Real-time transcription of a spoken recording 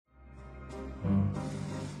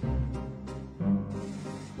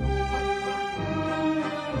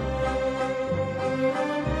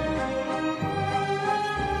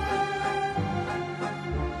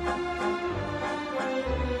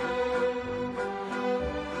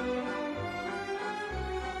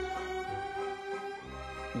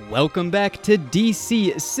Welcome back to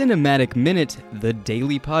DC Cinematic Minute, the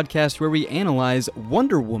daily podcast where we analyze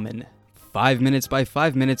Wonder Woman 5 minutes by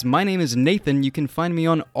 5 minutes. My name is Nathan. You can find me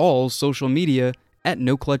on all social media at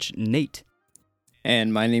NoClutchNate.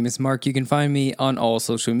 And my name is Mark. You can find me on all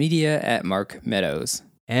social media at Mark Meadows.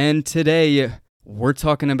 And today we're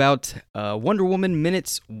talking about Wonder Woman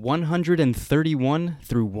minutes 131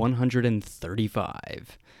 through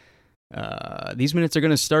 135. These minutes are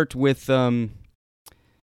going to start with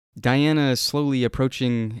Diana slowly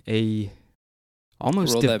approaching a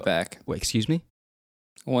almost... Roll that back. Wait, excuse me?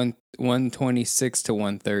 126 to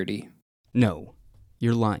 130. No,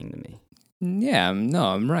 you're lying to me. Yeah,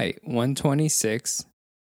 I'm right. 126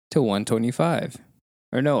 to 125.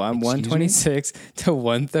 Or no, I'm 126 to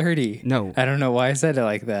 130. No. I don't know why I said it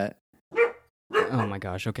like that. Oh my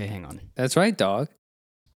gosh, okay, hang on. That's right, dog.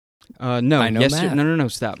 No, I know math. No,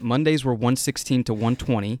 stop. Mondays were 116 to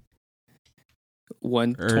 120.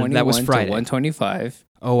 121 that was Friday. to 125.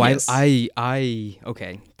 Oh, yes.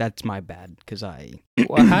 okay, that's my bad, because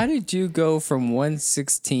Well, how did you go from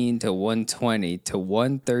 116 to 120 to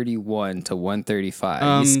 131 to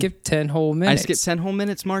 135? You skipped 10 whole minutes. I skipped 10 whole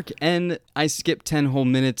minutes, Mark, and I skipped 10 whole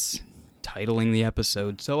minutes titling the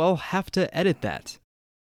episode, so I'll have to edit that.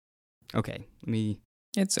 Okay, let me...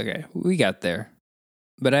 It's okay. We got there.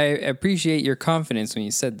 But I appreciate your confidence when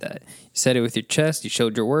you said that. You said it with your chest. You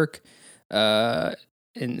showed your work. In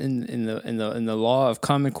the law of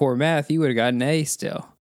Common Core math, you would have gotten an A still.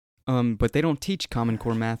 But they don't teach Common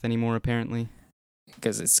Core math anymore, apparently.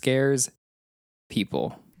 Because it scares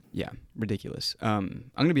people. Yeah, ridiculous. I'm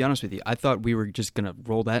gonna be honest with you. I thought we were just gonna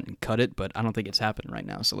roll that and cut it, but I don't think it's happening right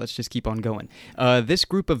now. So let's just keep on going. This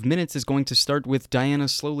group of minutes is going to start with Diana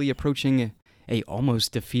slowly approaching a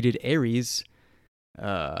almost defeated Ares.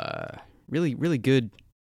 Really good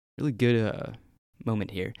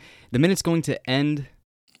moment here. The minute's going to end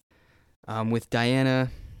with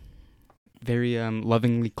Diana very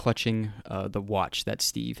lovingly clutching the watch that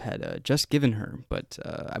Steve had just given her, but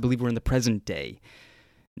I believe we're in the present day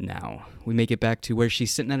now. We make it back to where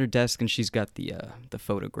she's sitting at her desk and she's got the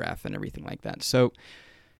photograph and everything like that. So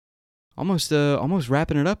almost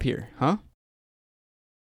wrapping it up here, huh?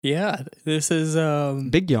 Yeah, this is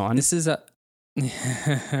big yawn. This is that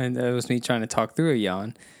was me trying to talk through a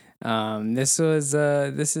yawn. This is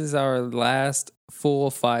our last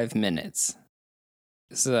full 5 minutes.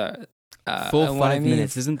 This is full 5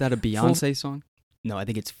 minutes. Isn't that a Beyonce song? No, I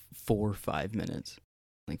think it's 4 or 5 minutes.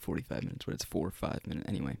 Like 45 minutes, but it's 4 or 5 minutes.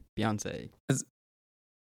 Anyway, Beyonce. This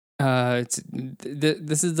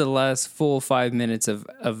is the last full 5 minutes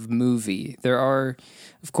of movie. There are,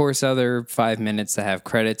 of course, other 5 minutes that have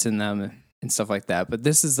credits in them and stuff like that, but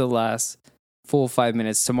this is the last full 5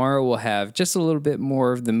 minutes. Tomorrow we'll have just a little bit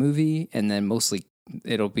more of the movie, and then mostly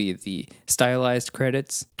it'll be the stylized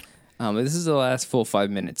credits. But this is the last full 5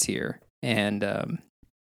 minutes here, and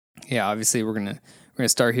obviously we're gonna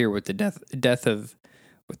start here with the death of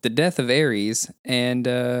Ares. And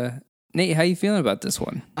Nate, how you feeling about this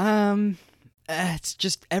one? It's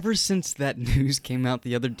just ever since that news came out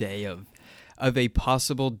the other day of a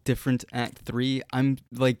possible different Act 3, I'm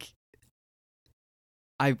like,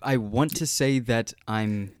 I want to say that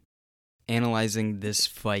I'm analyzing this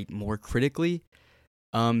fight more critically,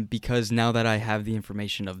 because now that I have the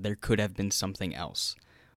information of there could have been something else.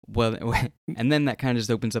 Well, and then that kind of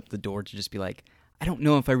just opens up the door to just be like, I don't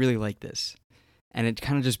know if I really like this. And it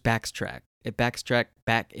kind of just backtracks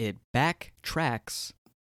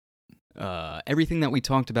everything that we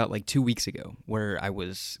talked about like 2 weeks ago, where I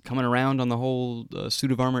was coming around on the whole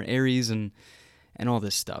suit of armor Ares and all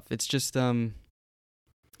this stuff. It's just,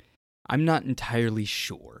 I'm not entirely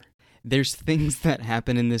sure. There's things that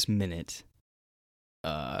happen in this minute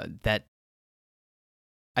that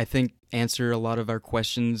I think answer a lot of our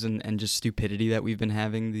questions and just stupidity that we've been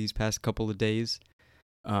having these past couple of days.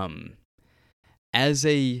 As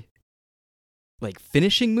a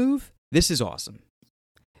finishing move, this is awesome.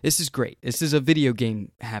 This is great. This is a video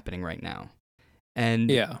game happening right now.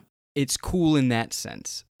 And yeah, it's cool in that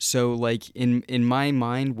sense. So in my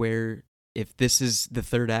mind, where if this is the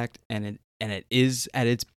third act and it is at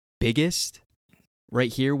its biggest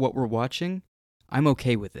right here, what we're watching, I'm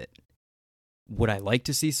okay with it. Would I like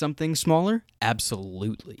to see something smaller?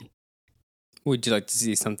 Absolutely. Would you like to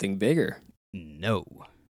see something bigger? No.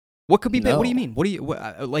 What could be big? No. What do you mean? What do you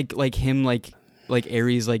like him like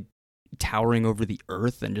Ares towering over the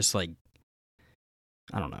earth and just I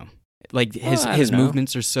don't know. Like his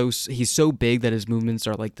movements are he's so big that his movements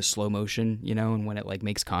are like the slow motion, and when it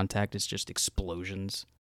makes contact, it's just explosions.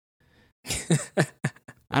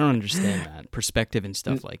 I don't understand that perspective and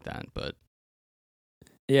stuff like that, but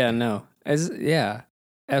yeah, no, as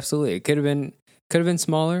absolutely. It could have been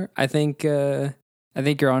smaller. I think you're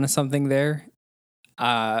onto something there.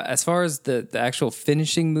 As far as the actual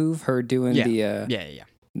finishing move, her doing Yeah.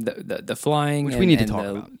 the flying, Which we need to talk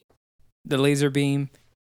about. the laser beam.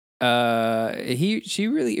 She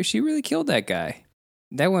really killed that guy.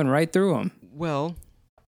 That went right through him. Well,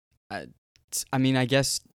 I mean, I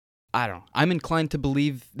guess, I don't know. I'm inclined to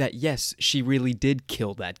believe that, yes, she really did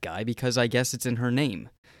kill that guy because I guess it's in her name.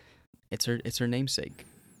 It's her namesake.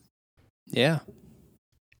 Yeah.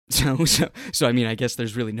 So I mean, I guess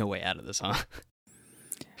there's really no way out of this, huh?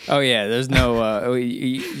 Oh yeah, there's no.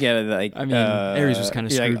 You gotta like. I mean, Ares was kind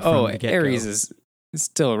of screwed like, from the get-go. Ares is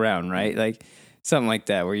still around, right? Like something like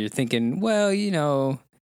that, where you're thinking, well,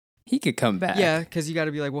 he could come back. Yeah, because you got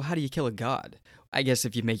to be like, well, how do you kill a god? I guess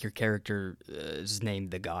if you make your character's name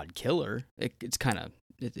the God Killer, it's kind of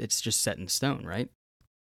it's just set in stone, right?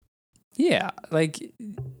 Yeah, like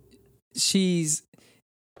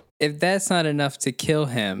if that's not enough to kill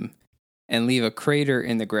him and leave a crater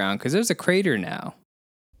in the ground, because there's a crater now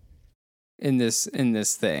in this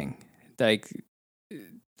thing, like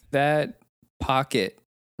that pocket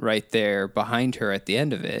right there behind her at the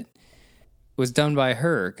end of it was done by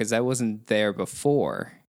her because that wasn't there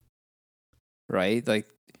before, right? Like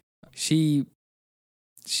she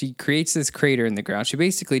creates this crater in the ground. She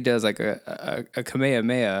basically does like a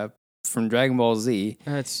Kamehameha from Dragon Ball Z.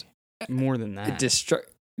 It's more than that.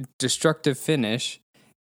 Destructive finish.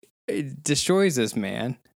 It destroys this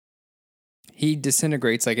man. He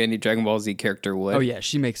disintegrates like any Dragon Ball Z character would. Oh yeah,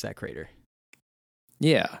 she makes that crater.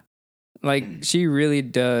 Yeah. Like she really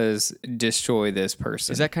does destroy this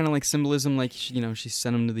person. Is that kind of like symbolism? Like she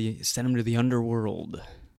sent him to the underworld,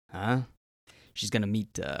 huh? She's gonna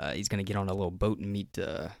meet. He's gonna get on a little boat and meet.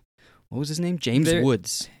 What was his name? James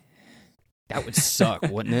Woods. That would suck,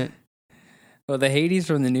 wouldn't it? Well, the Hades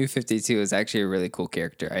from the New 52 is actually a really cool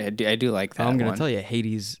character. I do like that. I'm gonna tell you,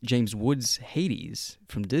 James Woods Hades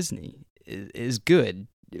from Disney is good.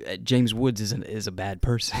 James Woods is a bad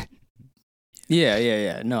person.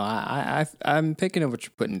 Yeah. No, I'm picking up what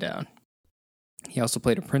you're putting down. He also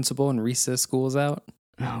played a principal in Recess School's Out.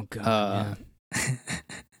 Oh god.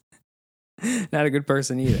 Not a good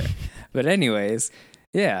person either. But anyways,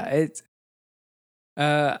 yeah, it's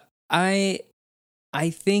I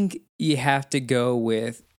think you have to go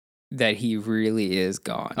with that he really is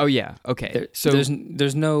gone. Oh yeah. Okay. So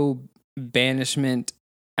there's no banishment.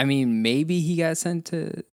 I mean, maybe he got sent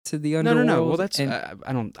to the underworld. No. Well, that's I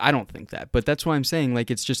don't think that. But that's why I'm saying like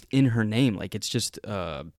it's just in her name. Like it's just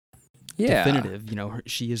definitive.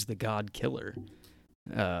 She is the God Killer.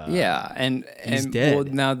 Yeah, and dead. Well,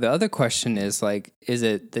 now the other question is like, is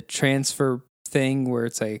it the transfer thing where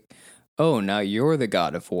it's like, oh, now you're the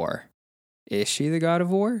God of War? Is she the God of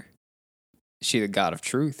War? Is she the God of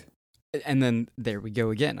Truth? And then there we go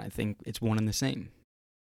again. I think it's one and the same.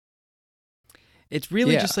 It's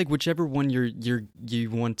really just like whichever one you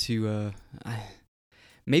want to.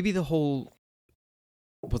 Maybe the whole.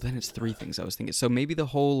 Well, then it's three things I was thinking. So maybe the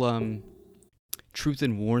whole Truth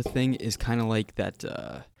and War thing is kind of like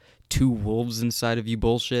that two wolves inside of you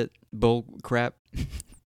bull crap.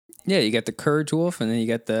 Yeah, you got the Courage Wolf, and then you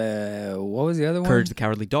got the what was the other one? Courage the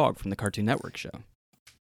Cowardly Dog from the Cartoon Network show.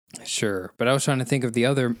 Sure, but I was trying to think of the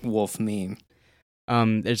other wolf meme.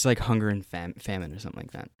 It's like hunger and famine or something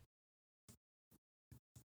like that.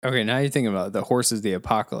 Okay, now you're thinking about the horses, the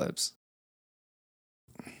apocalypse.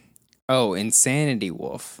 Oh, Insanity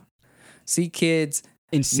Wolf. See, kids,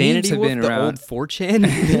 Insanity Wolf, the old 4chan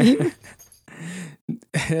meme?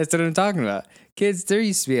 That's what I'm talking about. Kids, there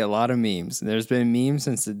used to be a lot of memes. There's been memes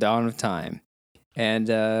since the dawn of time. And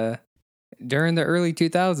during the early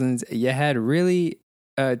 2000s, you had really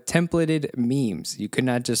templated memes. You could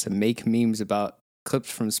not just make memes about clips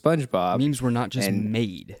from SpongeBob. Memes were not just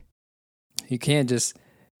made. You can't just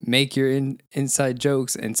make your inside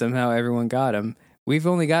jokes and somehow everyone got them. We've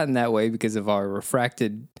only gotten that way because of our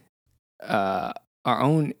refracted, our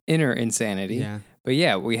own inner insanity. Yeah. But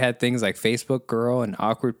yeah, we had things like Facebook Girl and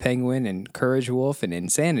Awkward Penguin and Courage Wolf and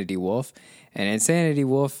Insanity Wolf. And Insanity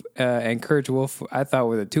Wolf and Courage Wolf, I thought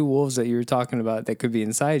were the two wolves that you were talking about that could be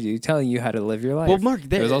inside you, telling you how to live your life. Well, Mark,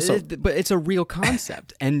 but it's a real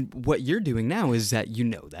concept. And what you're doing now is that you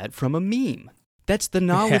know that from a meme. That's the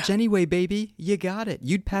knowledge anyway, baby. You got it.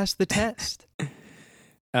 You'd pass the test.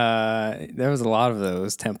 There was a lot of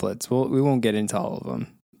those templates. We won't get into all of them.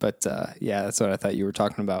 But yeah, that's what I thought you were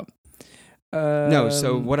talking about. No,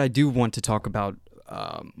 so what I do want to talk about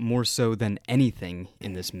more so than anything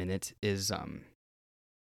in this minute is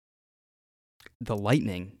the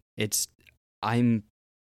lightning. I'm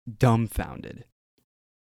dumbfounded.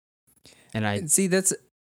 And I see that's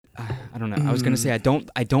I don't know. I was gonna say I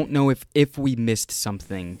don't know if we missed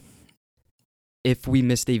something. If we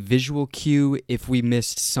missed a visual cue, if we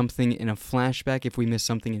missed something in a flashback, if we missed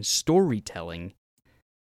something in storytelling,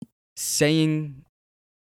 saying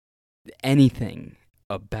anything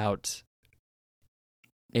about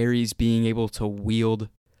Ares being able to wield.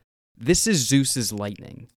 This is Zeus's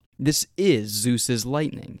lightning. This is Zeus's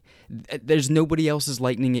lightning. There's nobody else's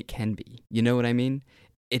lightning it can be. You know what I mean?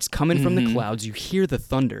 It's coming from the clouds. You hear the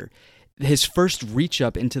thunder. His first reach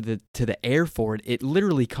up into the air for it, it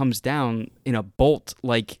literally comes down in a bolt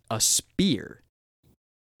like a spear.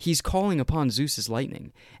 He's calling upon Zeus's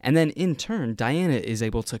lightning. And then in turn, Diana is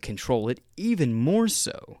able to control it even more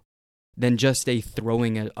so than just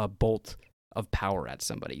throwing a bolt of power at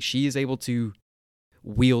somebody. She is able to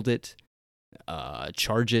wield it,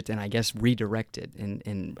 charge it, and I guess redirect it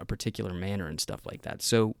in a particular manner and stuff like that.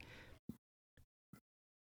 So,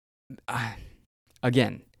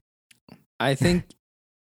 again, I think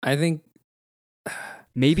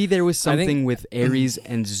maybe there was something with Ares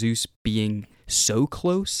and Zeus being so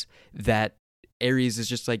close that Ares is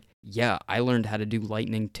just like, yeah, I learned how to do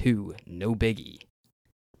lightning too. No biggie.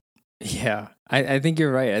 Yeah, I think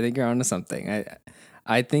you're right. I think you're onto something.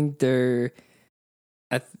 I think they're,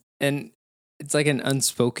 and it's like an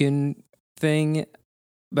unspoken thing,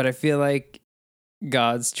 but I feel like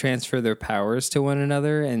gods transfer their powers to one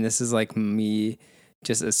another, and this is like me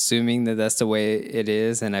just assuming that that's the way it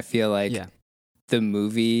is, and I feel like the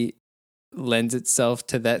movie lends itself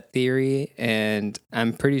to that theory, and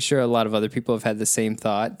I'm pretty sure a lot of other people have had the same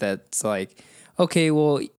thought. That's like, okay,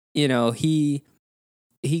 well, you know, he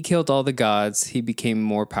killed all the gods. He became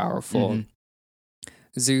more powerful. Mm-hmm.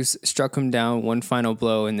 Zeus struck him down one final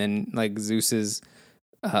blow, and then like Zeus's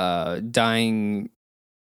dying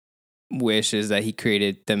wish is that he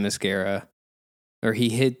created Themyscira, or he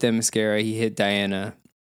hid Themyscira, he hid Diana.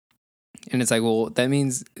 And it's like, well, that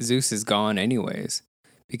means Zeus is gone anyways,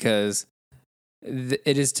 because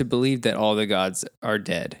it is to believe that all the gods are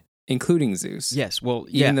dead, including Zeus. Yes, well,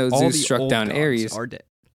 even though Zeus struck down Ares, are dead.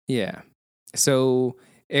 Yeah. So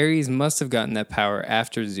Ares must have gotten that power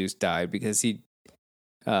after Zeus died, because he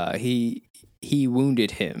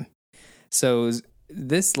wounded him. So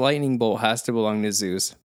this lightning bolt has to belong to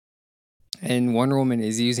Zeus. And Wonder Woman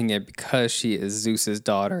is using it because she is Zeus's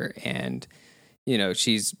daughter, and you know,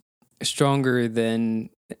 she's stronger than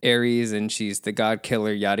Ares, and she's the god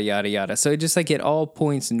killer, yada yada yada. So just like it all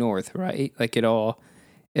points north, right? Like it all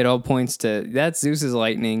points to that's Zeus's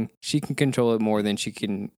lightning. She can control it more than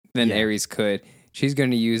Ares could. She's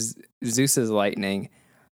going to use Zeus's lightning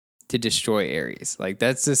to destroy Ares. Like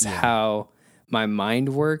that's just how my mind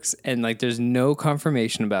works, and like there's no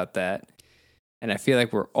confirmation about that. And I feel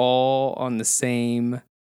like we're all on the same,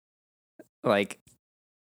 like,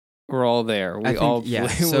 we're all there. We all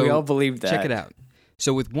believe that. Check it out.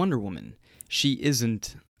 So with Wonder Woman, she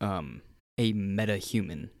isn't a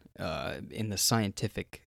meta-human in the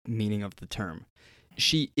scientific meaning of the term.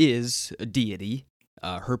 She is a deity.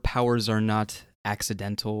 Her powers are not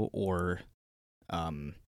accidental or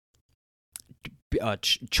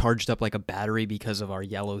charged up like a battery because of our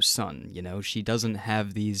yellow sun. You know, she doesn't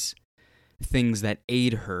have these things that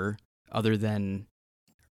aid her other than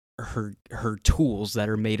her tools that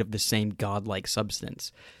are made of the same godlike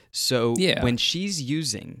substance. So when she's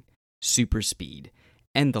using super speed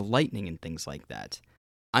and the lightning and things like that,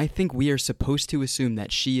 I think we are supposed to assume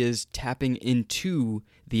that she is tapping into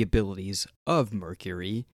the abilities of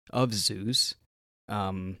Mercury, of Zeus.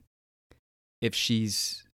 If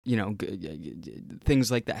she's, you know, things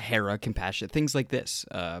like that, Hera, compassion, things like this,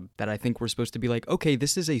 that I think we're supposed to be like, okay,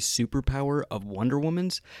 this is a superpower of Wonder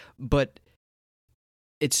Woman's, but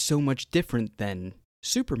it's so much different than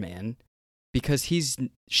Superman because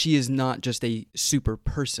she is not just a super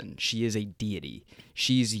person. She is a deity.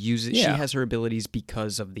 She has her abilities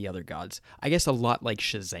because of the other gods. I guess a lot like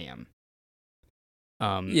Shazam.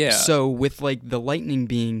 So with like the lightning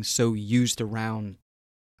being so used around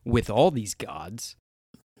with all these gods,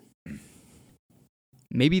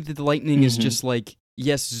 maybe the lightning is just like,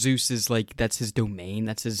 yes, Zeus is like, that's his domain,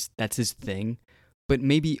 that's his thing, but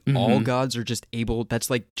maybe all gods are just able, that's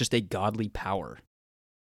like just a godly power.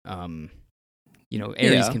 You know,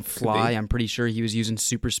 Ares can fly. I'm pretty sure he was using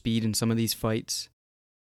super speed in some of these fights.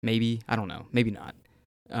 Maybe, I don't know, maybe not.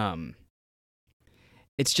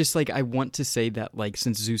 It's just like, I want to say that like,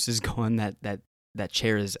 since Zeus is gone, that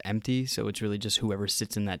chair is empty, so it's really just whoever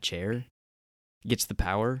sits in that chair gets the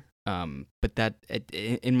power. But that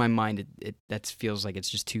in my mind, it that feels like it's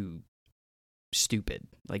just too stupid,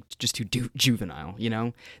 like just too juvenile. You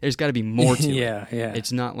know, there's got to be more to it. Yeah.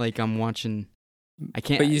 It's not like I'm watching. I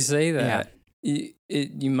can't. But you say that.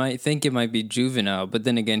 you might think it might be juvenile, but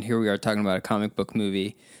then again, here we are talking about a comic book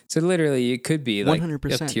movie. So literally, it could be like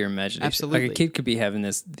 100%. up to your imagination. Absolutely. Like a kid could be having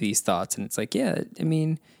these thoughts, and it's like, yeah, I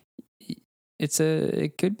mean,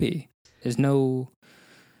 it could be. There's no,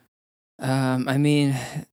 I mean,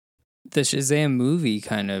 the Shazam movie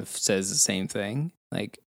kind of says the same thing,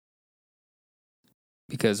 like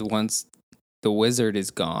because once the wizard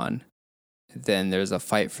is gone, then there's a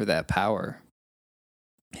fight for that power,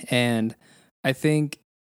 and I think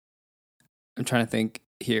I'm trying to think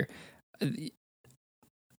here.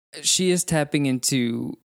 She is tapping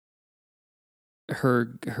into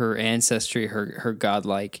her ancestry, her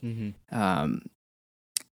godlike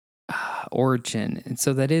origin, and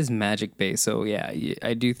so that is magic based. So yeah,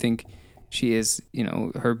 I do think she is.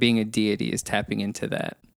 Her being a deity is tapping into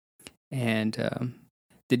that. And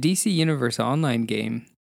the DC Universe Online game,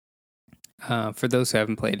 for those who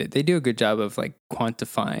haven't played it, they do a good job of like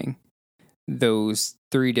quantifying those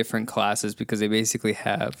 3 different classes because they basically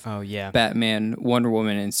have Batman, Wonder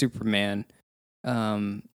Woman, and Superman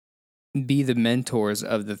be the mentors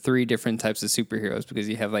of the 3 different types of superheroes, because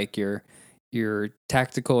you have like your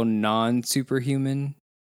tactical non-superhuman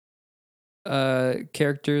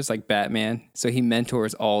characters like Batman, so he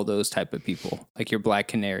mentors all those type of people, like your Black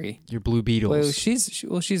Canary, your Blue Beetles. Well,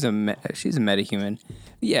 she's a metahuman.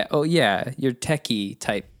 Yeah. Oh yeah, your techie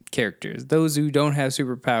type characters, those who don't have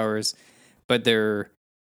superpowers but they're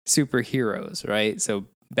superheroes, right? So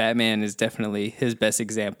Batman is definitely his best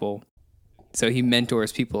example. So he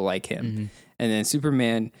mentors people like him. Mm-hmm. And then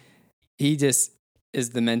Superman, he just is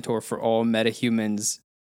the mentor for all metahumans,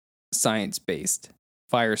 science-based,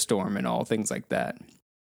 Firestorm and all things like that.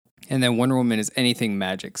 And then Wonder Woman is anything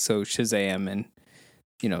magic. So Shazam and,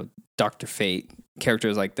 Dr. Fate,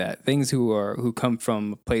 characters like that. Things who come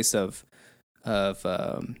from a place of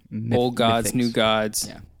old gods, mythics. new gods.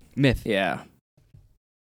 Yeah. Myth. Yeah.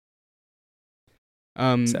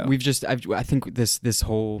 We've just, I think this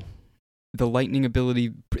whole, the lightning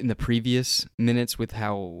ability in the previous minutes with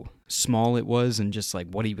how small it was and just like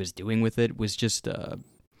what he was doing with it was just, it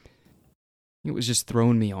was just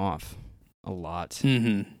throwing me off a lot.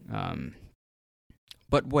 Mm-hmm.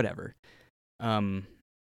 But whatever. I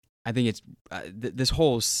think it's, this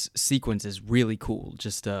whole sequence is really cool.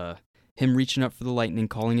 Just, him reaching up for the lightning,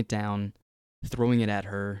 calling it down, throwing it at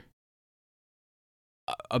her,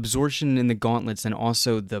 absorption in the gauntlets, and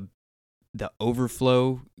also the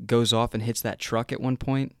overflow goes off and hits that truck at one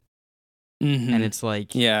point. Mm-hmm. And it's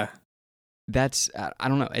like, yeah, that's, I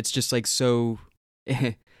don't know, it's just like so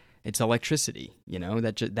it's electricity,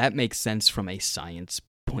 that makes sense from a science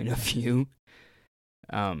point of view.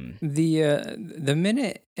 The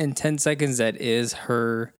minute and 10 seconds that is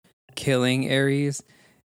her killing Ares,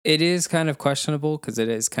 it is kind of questionable because it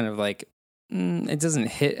is kind of like it doesn't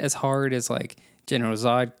hit as hard as like General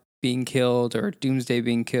Zod being killed or Doomsday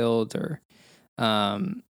being killed or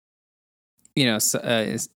even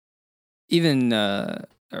or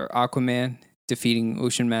Aquaman defeating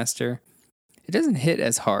Ocean Master. It doesn't hit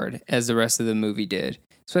as hard as the rest of the movie did,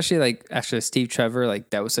 especially like after Steve Trevor, like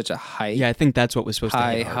that was such a high. Yeah, I think that's what was supposed to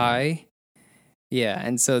hit high. Yeah,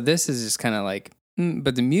 and so this is just kind of like,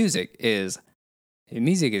 but the music is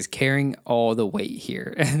carrying all the weight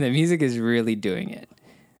here, and the music is really doing it.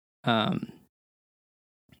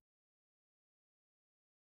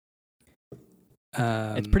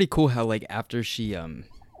 It's pretty cool how like after she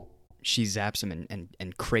zaps him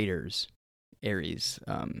and craters Ares,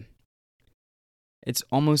 it's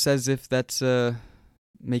almost as if that's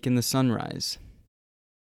making the sun rise.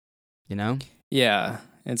 Yeah,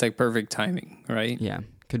 it's like perfect timing, right? Yeah,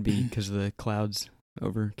 could be because of the clouds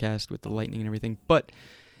overcast with the lightning and everything. But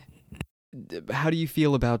how do you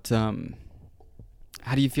feel about the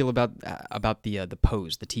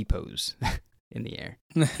pose, the T pose in the air?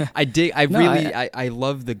 I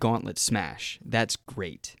love the gauntlet smash. That's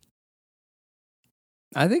great.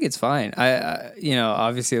 I think it's fine. I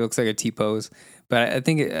obviously it looks like a T pose, but I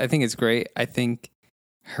think it's great. I think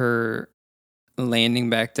her landing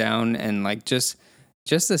back down and like just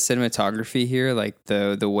the cinematography here, like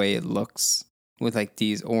the way it looks with like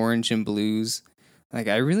these orange and blues, like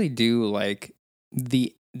I really do like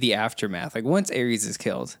the aftermath. Like once Ares is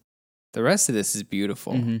killed, the rest of this is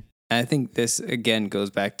beautiful. Mm-hmm. And I think this again goes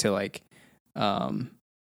back to like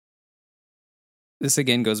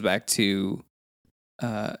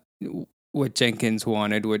what Jenkins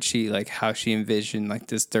wanted, what she like how she envisioned like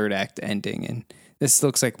this third act ending, and this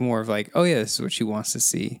looks like more of like, oh yeah, this is what she wants to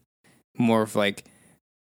see. More of like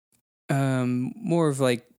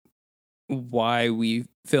why we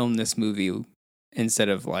filmed this movie instead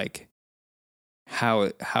of like how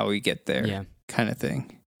we get there, yeah, kind of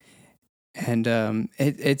thing. And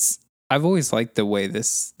it's I've always liked the way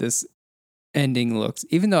this ending looks.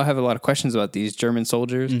 Even though I have a lot of questions about these German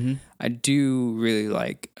soldiers, I do really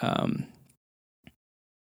like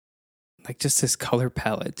just this color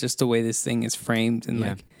palette, just the way this thing is framed, and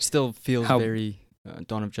like still feels very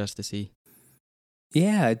Dawn of Justice-y.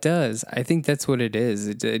 Yeah, it does. I think that's what it is.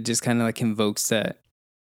 It just kind of like invokes that.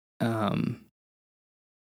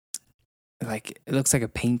 Like it looks like a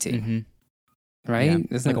painting, right? Yeah,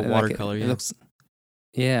 it's like a watercolor. It looks,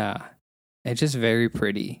 yeah, it's just very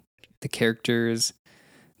pretty. The characters,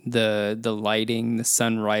 the lighting, the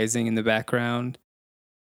sun rising in the background.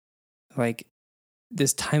 Like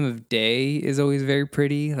this time of day is always very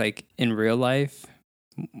pretty. Like in real life,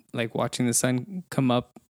 like watching the sun come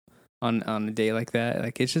up on a day like that,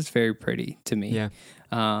 like it's just very pretty to me. Yeah.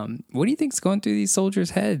 What do you think's going through these soldiers'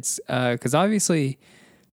 heads? Because obviously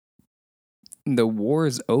the war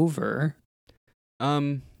is over.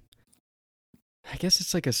 I guess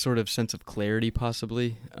it's like a sort of sense of clarity,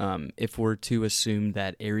 possibly. If we're to assume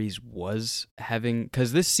that Ares was having,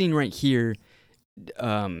 because this scene right here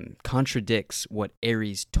contradicts what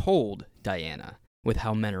Ares told Diana with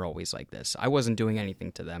how men are always like this. I wasn't doing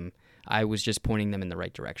anything to them. I was just pointing them in the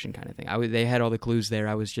right direction, kind of thing. They had all the clues there.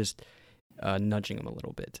 I was just nudging them a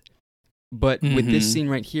little bit. But with this scene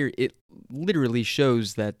right here, it literally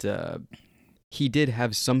shows that he did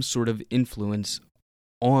have some sort of influence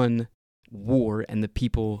on war and the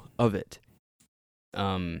people of it.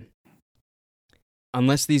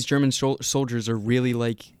 Unless these German soldiers are really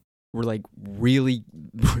really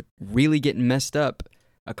getting messed up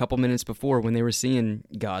a couple minutes before when they were seeing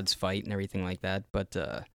gods fight and everything like that. But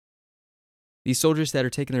these soldiers that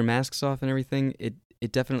are taking their masks off and everything, it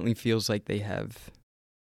definitely feels like they have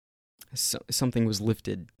something was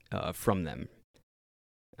lifted from them.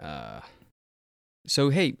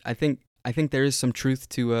 So hey, I think there is some truth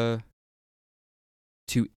to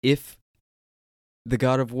if the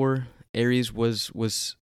god of war Ares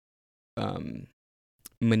was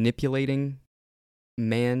manipulating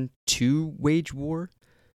man to wage war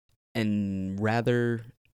and rather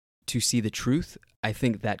to see the truth. I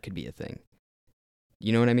think that could be a thing.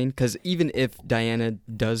 You know what I mean? Because even if Diana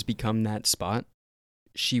does become that spot,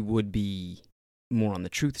 she would be more on the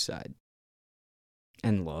truth side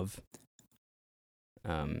and love.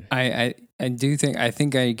 I do think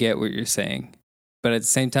I get what you're saying, but at the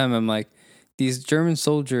same time, I'm like, these German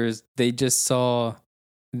soldiers, they just saw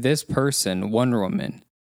this person, Wonder Woman,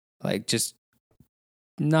 like just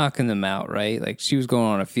knocking them out, right? Like she was going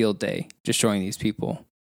on a field day, destroying these people.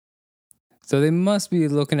 So they must be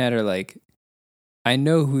looking at her like, I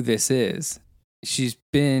know who this is. She's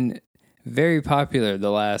been very popular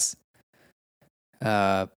the last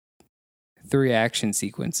 3 action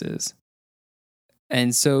sequences.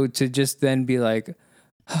 And so to just then be like,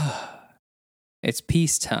 it's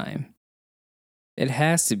peacetime. It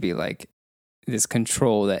has to be like this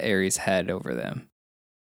control that Ares had over them.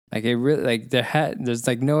 Like it really, like there's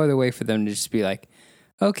like no other way for them to just be like,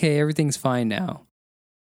 okay, everything's fine now.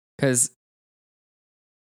 Because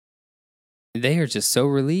they are just so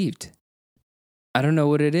relieved. I don't know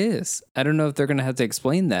what it is. I don't know if they're going to have to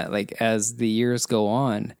explain that, like as the years go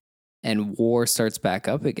on and war starts back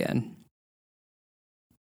up again.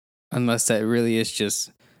 Unless that really is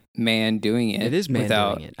just man doing it. It is man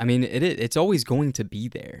doing it. I mean, it's always going to be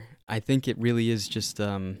there. I think it really is just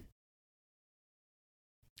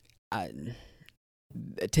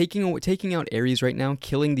taking out Ares right now,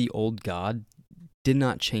 killing the old god did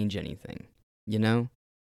not change anything. You know,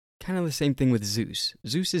 kind of the same thing with Zeus.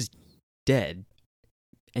 Zeus is dead,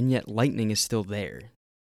 and yet lightning is still there.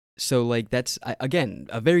 So like that's again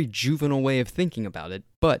a very juvenile way of thinking about it,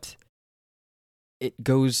 but it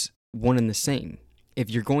goes one and the same. If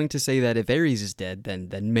you're going to say that if Ares is dead,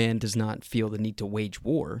 then man does not feel the need to wage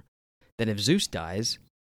war, then if Zeus dies,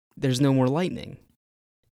 there's no more lightning.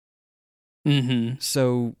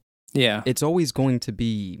 So yeah, it's always going to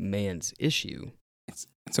be man's issue.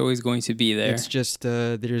 It's always going to be there. It's just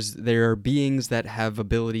there are beings that have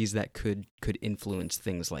abilities that could influence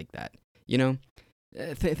things like that. You know,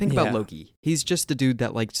 think about Loki. He's just a dude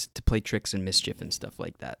that likes to play tricks and mischief and stuff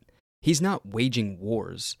like that. He's not waging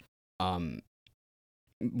wars, even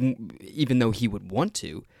though he would want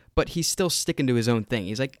to, but he's still sticking to his own thing.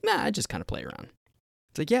 He's like, nah, I just kind of play around.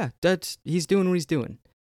 It's like, yeah, he's doing what he's doing.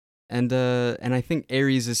 And I think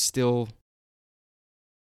Ares is still,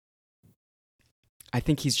 I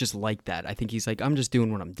think he's just like that. I think he's like, I'm just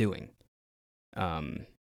doing what I'm doing. And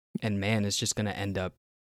man is just going to end up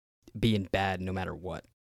being bad no matter what.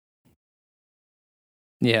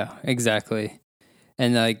 Yeah, exactly.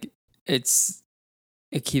 And like, it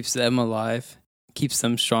keeps them alive, keeps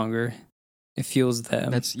them stronger. It fuels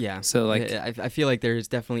them. That's yeah. So like I feel like there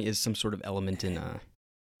definitely is some sort of element in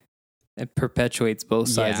it perpetuates both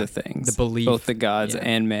sides Yeah, of things. the belief, both the gods yeah.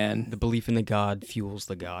 and man. the belief in the god fuels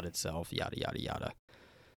the god itself. Yada yada yada.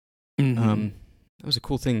 Mhm. That was a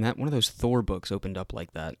cool thing. That one of those Thor books opened up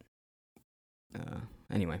like that.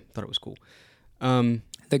 Anyway, thought it was cool.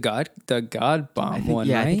 The god bomb I think, one,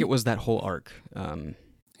 yeah, right? I think it was that whole arc.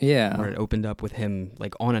 Yeah. Where it opened up with him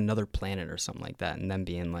like on another planet or something like that, and them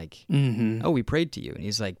being like, Mm-hmm. "Oh, we prayed to you," and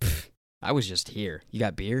he's like, "I was just here. You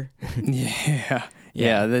got beer?" Yeah.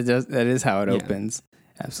 Yeah, that is how it Yeah. opens.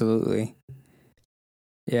 Absolutely.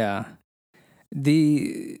 Yeah.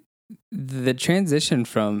 The transition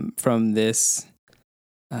from this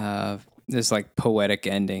this like poetic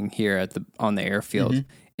ending here on the airfield Mhm.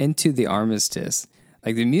 into the armistice.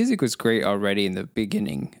 Like the music was great already in the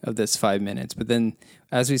beginning of this 5 minutes, but then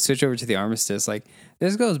as we switch over to the armistice, like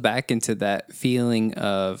this goes back into that feeling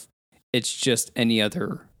of it's just any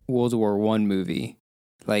other World War One movie.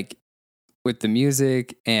 Like with the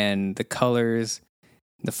music and the colors,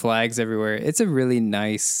 the flags everywhere. It's a really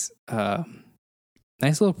nice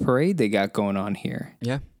nice little parade they got going on here.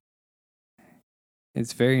 Yeah.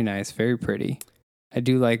 It's very nice, very pretty. I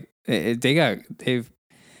do like it,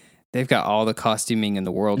 they've got all the costuming in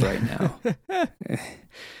the world right now.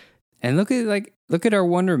 And look at our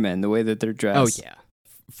Wonder Men, the way that they're Oh dressed. yeah.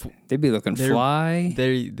 They'd be looking They're- fly.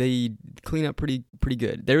 They clean up pretty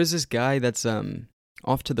good. There was this guy that's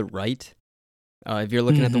off to the right. If you're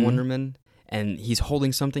looking at the Mhm. Wonderman, and he's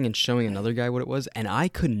holding something and showing another guy what it was, and I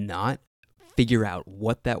could not figure out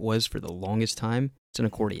what that was for the longest time. It's an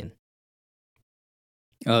accordion.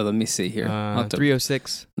 Oh, let me see here. I'll have to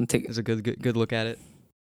 306 take is a good look at it.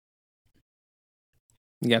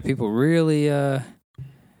 You got people really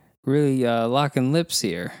locking lips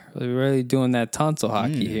here. Really doing that tonsil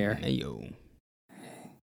hockey here. Ayo.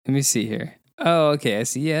 Let me see here. Oh, okay. I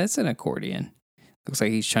see. Yeah, it's an accordion. Looks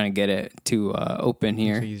like he's trying to get it to open So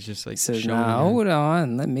here. he's just like He says, showing "Now her. hold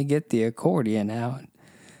on, let me get the accordion out."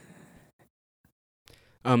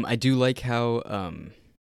 I do like how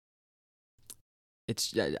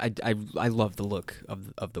it's I love the look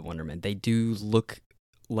of the Wondermen. They do look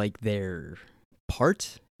like they're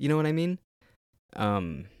part. You know what I mean?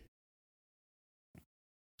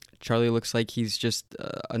 Charlie looks like he's just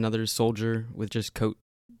another soldier with just coat,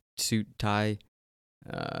 suit, tie.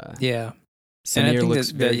 Yeah. Samir think looks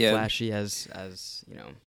that- very yeah. flashy as you know,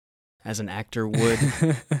 as an actor would.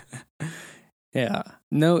 Yeah.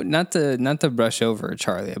 No, not to brush over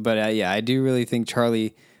Charlie, but yeah, I do really think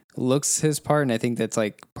Charlie looks his part, and I think that's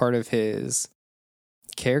like part of his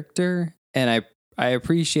character, and I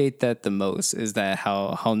appreciate that the most is that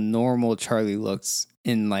how normal Charlie looks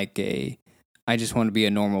in like I just want to be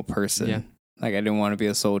a normal person. Yeah. Like I didn't want to be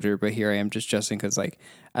a soldier, but here I am just dressing because like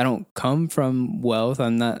I don't come from wealth.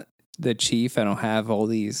 I'm not the chief. I don't have all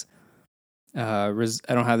these I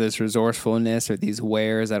don't have this resourcefulness or these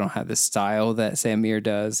wares. I don't have the style that Samir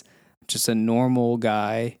does. Just a normal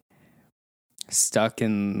guy stuck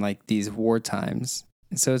in like these war times.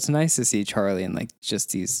 And so it's nice to see Charlie in like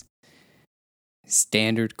just these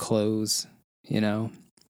standard clothes, you know.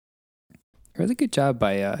 Really good job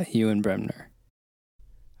by Ewan Bremner.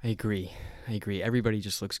 I agree. Everybody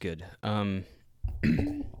just looks good.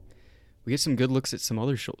 We get some good looks at some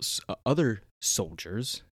other other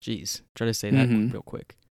soldiers. Jeez, try to say that Mhm. real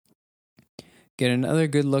quick. Get another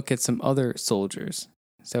good look at some other soldiers.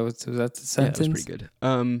 So was that the Yeah, sentence? that was pretty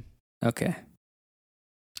good. Okay.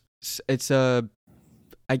 It's it's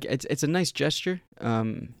a nice gesture.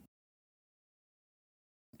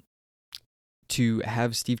 To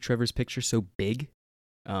have Steve Trevor's picture so big,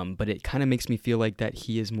 but it kind of makes me feel like that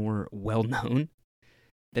he is more well known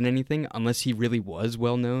than anything, unless he really was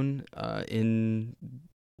well known in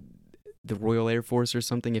the Royal Air Force or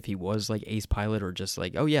something. If he was like ace pilot or just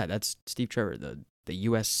like, oh yeah, that's Steve Trevor, the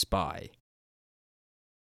U.S. spy.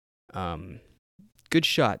 Good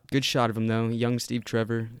shot of him though. Young Steve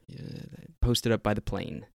Trevor, posted up by the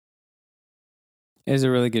plane. It was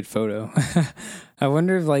a really good photo. I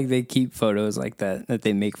wonder if like they keep photos like that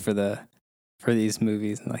they make for these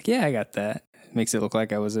movies. And like, yeah, I got that. It makes it look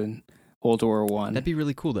like I was in World War One. That'd be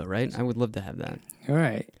really cool though, right? I would love to have that. All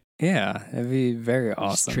right. Yeah, that'd be very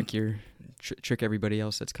awesome. Just trick everybody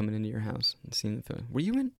else that's coming into your house and seeing the photo. Were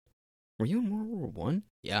you in World War One?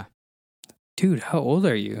 Yeah. Dude, how old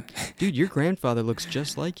are you? Dude, your grandfather looks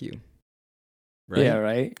just like you. Right? Yeah,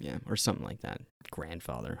 right? Yeah, or something like that.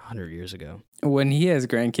 Grandfather, 100 years ago. When he has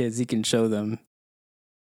grandkids, he can show them,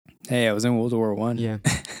 hey, I was in World War One. Yeah.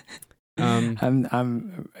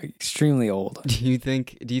 I'm extremely old. Do you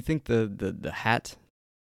think the hat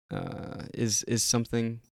is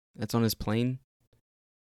something that's on his plane.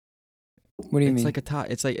 What do you It's mean? like a top.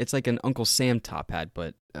 It's like an Uncle Sam top hat,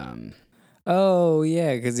 but Oh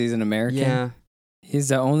yeah, because he's an American. yeah. He's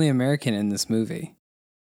the only American in this movie.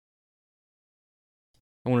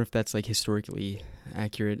 I wonder if that's like historically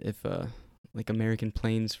accurate. If like American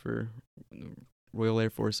planes for the Royal Air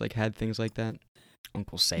Force like had things like that.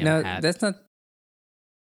 Uncle Sam No, hat. that's not.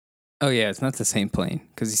 Oh yeah, it's not the same plane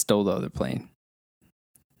because he stole the other plane.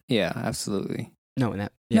 Yeah, absolutely. No, and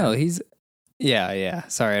that. Yeah, No, he's. Yeah.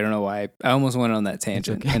 Sorry, I don't know why. I almost went on that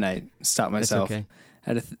tangent okay. and I stopped that's myself. okay.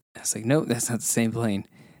 I was like, nope, that's not the same plane.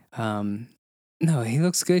 No, he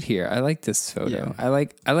looks good here. I like this photo. Yeah.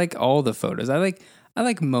 I like all the photos. I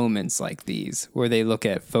like moments like these where they look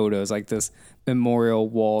at photos like this memorial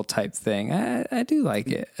wall type thing. I do like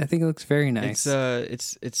it. I think it looks very nice.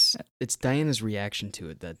 It's Diana's reaction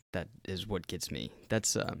to it that is what gets me.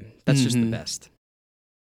 That's just the best.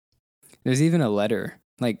 There's even a letter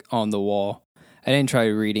like on the wall. I didn't try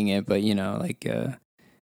reading it, but like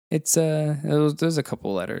it's there's a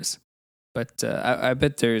couple letters, but I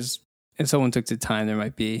bet there's, if someone took the time, there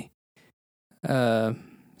might be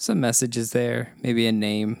some messages there, maybe a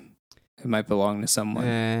name. It might belong to someone.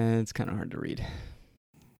 It's kind of hard to read.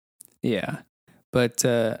 Yeah, but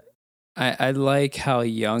I like how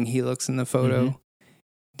young he looks in the photo. Mhm.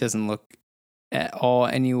 Doesn't look at all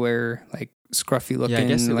anywhere like scruffy looking. Yeah, I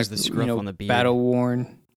guess it was like, the scruff on the beard. battle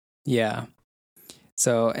worn. Yeah.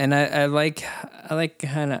 So, and I like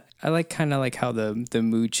kind of like how the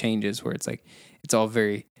mood changes, where it's like it's all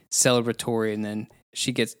very celebratory, and then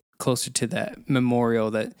she gets closer to that memorial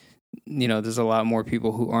that there's a lot more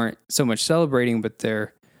people who aren't so much celebrating, but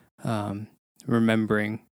they're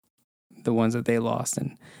remembering the ones that they lost,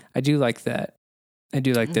 and I do like that. I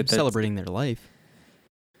do like that. Celebrating their life.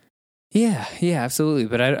 Yeah, absolutely.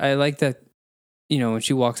 But I like that. When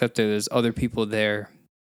she walks up there, there's other people there.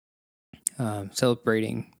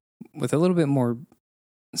 Celebrating with a little bit more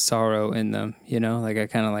sorrow in them, like I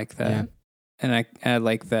kind of like that. Yeah. And I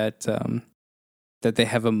like that that they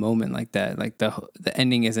have a moment like that, like the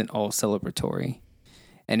ending isn't all celebratory,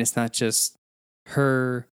 and it's not just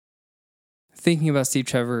her thinking about Steve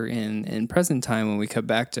Trevor in present time when we come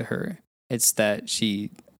back to her. It's that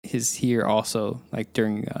she is here also, like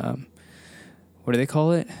during what do they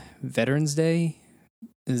call it? Veterans Day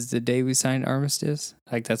is the day we signed armistice.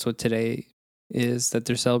 Like that's what today is that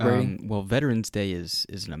they're celebrating. Well, Veterans Day is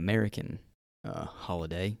an American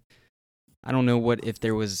holiday. I don't know if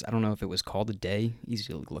it was called a day.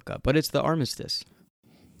 Easy to look up, but it's the armistice.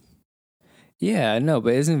 Yeah, no,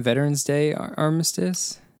 but isn't Veterans Day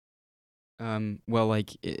armistice? Well,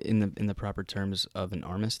 like in the proper terms of an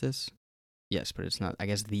armistice, yes, but it's not. I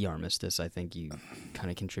guess the armistice. I think you kind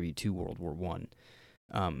of contribute to World War One.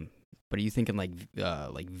 But are you thinking like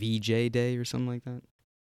VJ Day or something like that,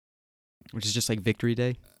 which is just like Victory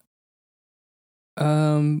Day?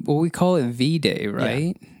 Well, we call it V-Day,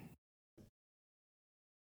 right? Yeah.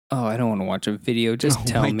 Oh, I don't want to watch a video. Just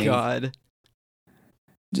tell me. Oh my God.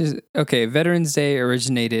 Okay. Veterans Day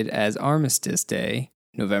originated as Armistice Day,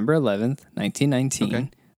 November 11th, 1919. Okay.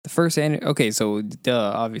 The first okay, so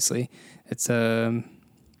duh, obviously it's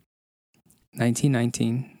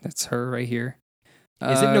 1919. That's her right here.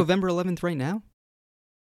 Is it November 11th right now?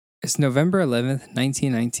 It's November 11th,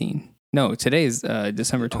 1919. No, today is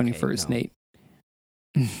December 21st, no. Nate.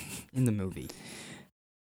 In the movie.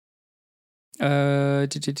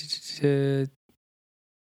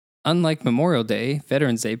 Unlike Memorial Day,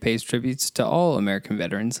 Veterans Day pays tributes to all American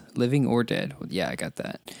veterans, living or dead. Well, yeah, I got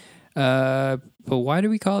that. But why do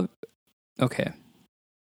we call it? Okay.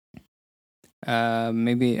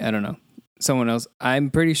 Maybe, I don't know. Someone else. I'm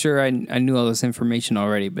pretty sure I knew all this information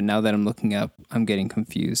already, but now that I'm looking up, I'm getting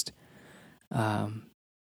confused. But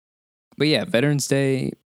yeah, Veterans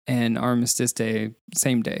Day and Armistice Day,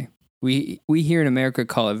 same day. We here in America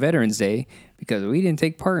call it Veterans Day because we didn't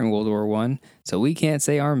take part in World War I, so we can't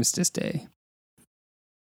say Armistice Day.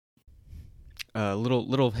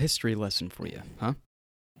 Little history lesson for you, huh?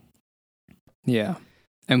 Yeah.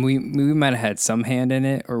 And we might have had some hand in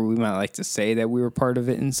it, or we might like to say that we were part of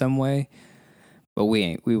it in some way, but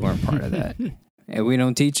we weren't part of that. And we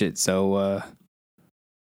don't teach it, so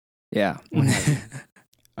yeah.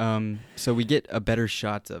 So we get a better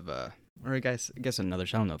shot of or I guess another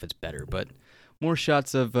shot. I don't know if it's better, but more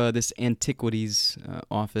shots of this antiquities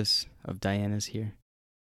office of Diana's here.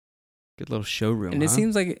 Good little showroom. And it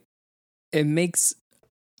seems like it makes,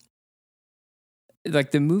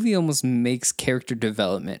 like, the movie almost makes character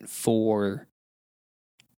development for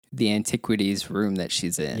the antiquities room that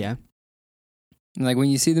she's in. Yeah. And like when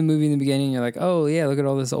you see the movie in the beginning, you're like, oh yeah, look at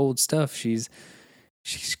all this old stuff she's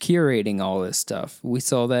she's curating all this stuff. We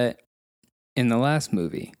saw that in the last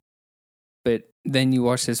movie. But then you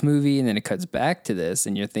watch this movie and then it cuts back to this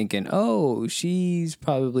and you're thinking, oh, she's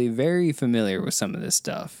probably very familiar with some of this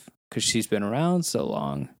stuff because she's been around so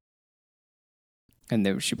long. And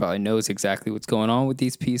then she probably knows exactly what's going on with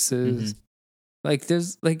these pieces.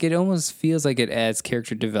 It almost feels like it adds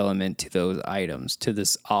character development to those items, to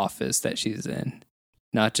this office that she's in.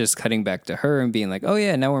 Not just cutting back to her and being like, oh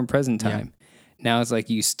yeah, now we're in present time. Yeah. Now it's like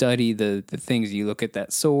you study the things. You look at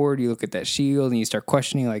that sword, you look at that shield, and you start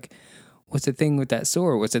questioning like, what's the thing with that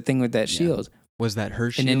sword? What's the thing with that shield? Was that her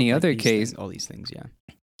shield? In any other case, all these things, yeah.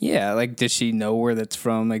 Yeah, like does she know where that's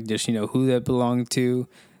from? Like does she know who that belonged to?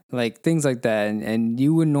 Like things like that. And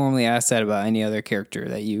you wouldn't normally ask that about any other character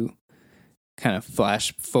that you kind of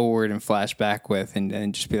flash forward and flash back with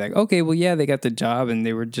and just be like, okay, well, yeah, they got the job and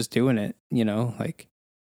they were just doing it, like,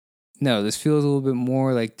 no, this feels a little bit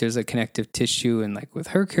more like there's a connective tissue. And like with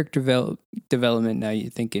her character development, now you're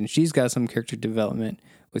thinking she's got some character development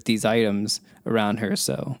with these items around her.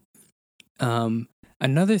 So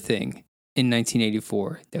another thing in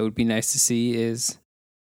 1984 that would be nice to see is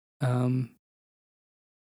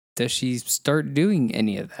does she start doing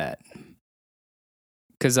any of that?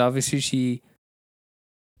 Because obviously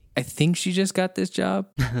I think she just got this job.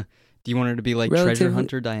 Do you want her to be like Treasure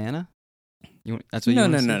Hunter Diana? That's what you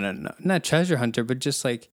want to say? No. Not Treasure Hunter, but just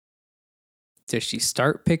like, does she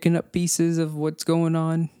start picking up pieces of what's going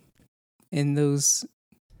on in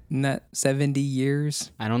that 70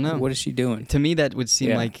 years? I don't know. What is she doing? To me, that would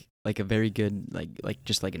seem like a very good, like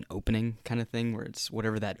just like an opening kind of thing where it's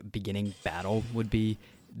whatever that beginning battle would be.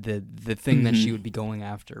 The thing that she would be going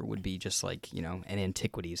after would be just like, an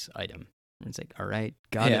antiquities item. And it's like, all right,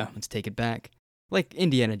 got it. Let's take it back. Like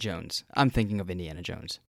Indiana Jones. I'm thinking of Indiana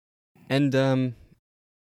Jones. And I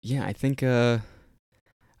think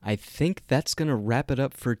that's gonna wrap it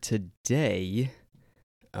up for today.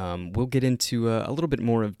 We'll get into a little bit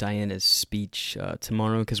more of Diana's speech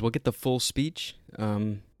tomorrow because we'll get the full speech.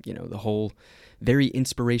 The whole very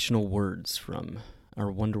inspirational words from our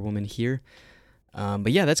Wonder Woman here.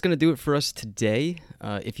 But yeah, that's going to do it for us today.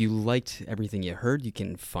 If you liked everything you heard, you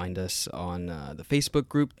can find us on the Facebook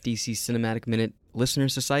group, DC Cinematic Minute Listener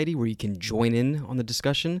Society, where you can join in on the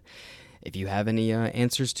discussion. If you have any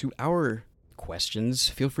answers to our questions,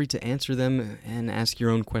 feel free to answer them and ask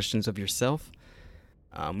your own questions of yourself.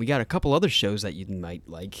 We got a couple other shows that you might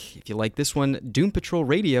like. If you like this one, Doom Patrol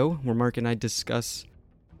Radio, where Mark and I discuss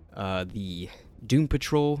the Doom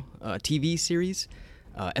Patrol TV series.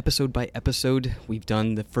 Episode by episode, we've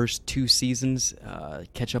done the first 2 seasons.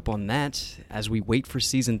 Catch up on that as we wait for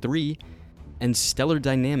season 3. And Stellar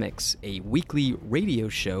Dynamics, a weekly radio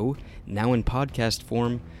show, now in podcast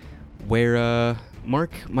form, where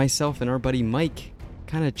Mark, myself, and our buddy Mike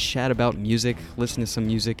kind of chat about music, listen to some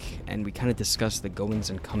music, and we kind of discuss the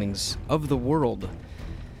goings and comings of the world.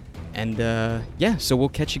 And so we'll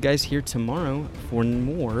catch you guys here tomorrow for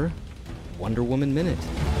more Wonder Woman Minute.